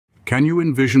Can you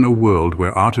envision a world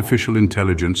where artificial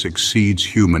intelligence exceeds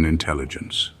human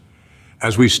intelligence?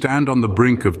 As we stand on the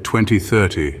brink of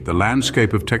 2030, the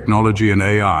landscape of technology and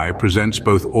AI presents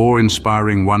both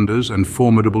awe-inspiring wonders and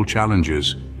formidable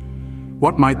challenges.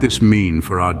 What might this mean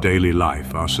for our daily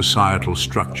life, our societal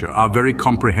structure, our very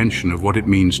comprehension of what it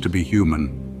means to be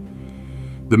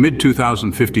human? The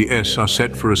mid-2050s are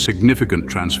set for a significant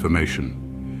transformation.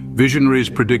 Visionaries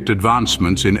predict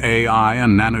advancements in AI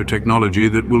and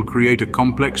nanotechnology that will create a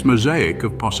complex mosaic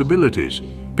of possibilities.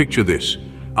 Picture this: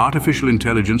 artificial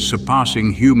intelligence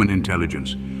surpassing human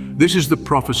intelligence. This is the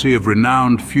prophecy of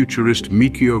renowned futurist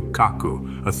Michio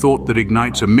Kaku, a thought that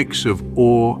ignites a mix of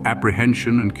awe,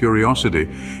 apprehension, and curiosity.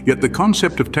 Yet the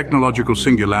concept of technological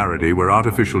singularity, where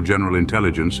artificial general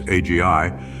intelligence,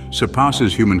 AGI,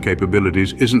 surpasses human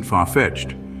capabilities, isn't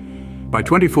far-fetched. By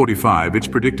 2045, it's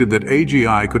predicted that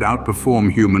AGI could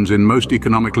outperform humans in most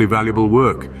economically valuable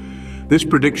work. This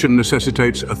prediction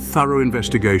necessitates a thorough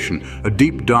investigation, a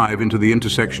deep dive into the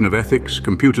intersection of ethics,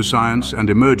 computer science, and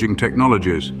emerging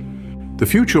technologies. The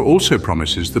future also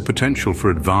promises the potential for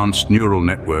advanced neural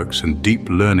networks and deep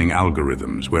learning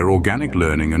algorithms, where organic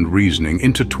learning and reasoning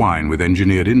intertwine with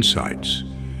engineered insights.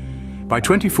 By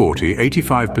 2040,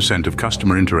 85% of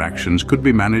customer interactions could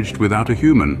be managed without a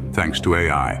human, thanks to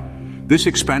AI. This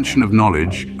expansion of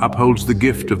knowledge upholds the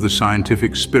gift of the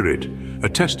scientific spirit, a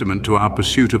testament to our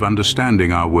pursuit of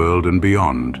understanding our world and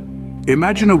beyond.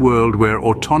 Imagine a world where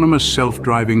autonomous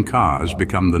self-driving cars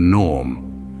become the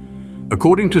norm.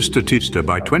 According to Statista,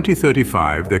 by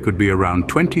 2035, there could be around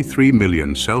 23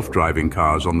 million self-driving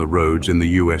cars on the roads in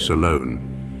the US alone.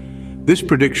 This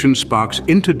prediction sparks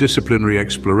interdisciplinary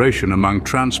exploration among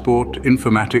transport,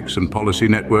 informatics, and policy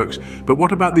networks. But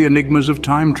what about the enigmas of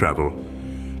time travel?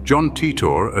 John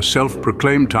Titor, a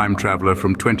self-proclaimed time traveler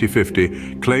from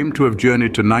 2050, claimed to have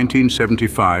journeyed to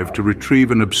 1975 to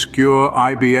retrieve an obscure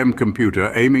IBM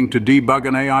computer aiming to debug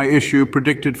an AI issue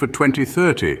predicted for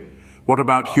 2030. What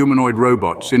about humanoid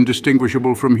robots,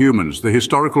 indistinguishable from humans? The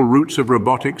historical roots of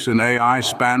robotics and AI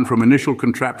span from initial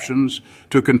contraptions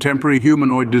to contemporary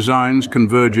humanoid designs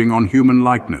converging on human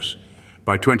likeness.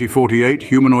 By 2048,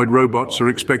 humanoid robots are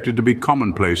expected to be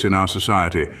commonplace in our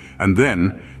society. And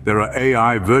then, there are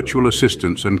AI virtual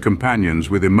assistants and companions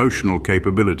with emotional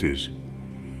capabilities.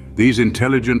 These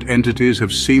intelligent entities have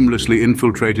seamlessly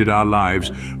infiltrated our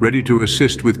lives, ready to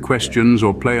assist with questions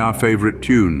or play our favorite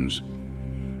tunes.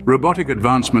 Robotic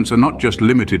advancements are not just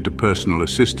limited to personal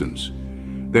assistance.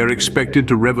 They're expected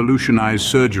to revolutionize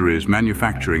surgeries,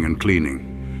 manufacturing, and cleaning.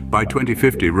 By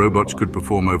 2050, robots could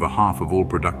perform over half of all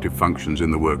productive functions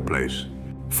in the workplace.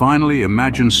 Finally,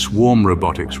 imagine swarm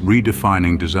robotics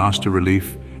redefining disaster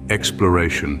relief,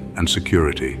 exploration, and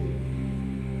security.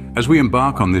 As we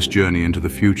embark on this journey into the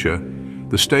future,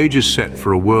 the stage is set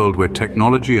for a world where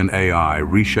technology and AI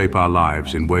reshape our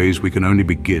lives in ways we can only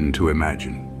begin to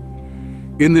imagine.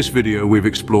 In this video, we've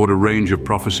explored a range of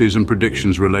prophecies and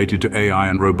predictions related to AI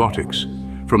and robotics.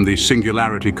 From the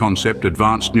singularity concept,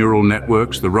 advanced neural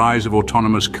networks, the rise of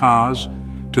autonomous cars,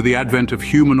 to the advent of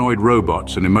humanoid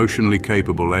robots and emotionally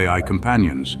capable AI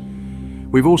companions.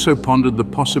 We've also pondered the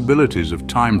possibilities of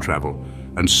time travel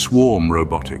and swarm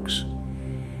robotics.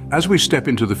 As we step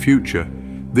into the future,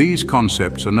 these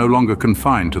concepts are no longer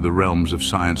confined to the realms of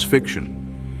science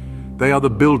fiction. They are the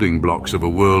building blocks of a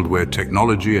world where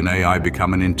technology and AI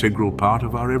become an integral part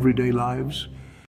of our everyday lives.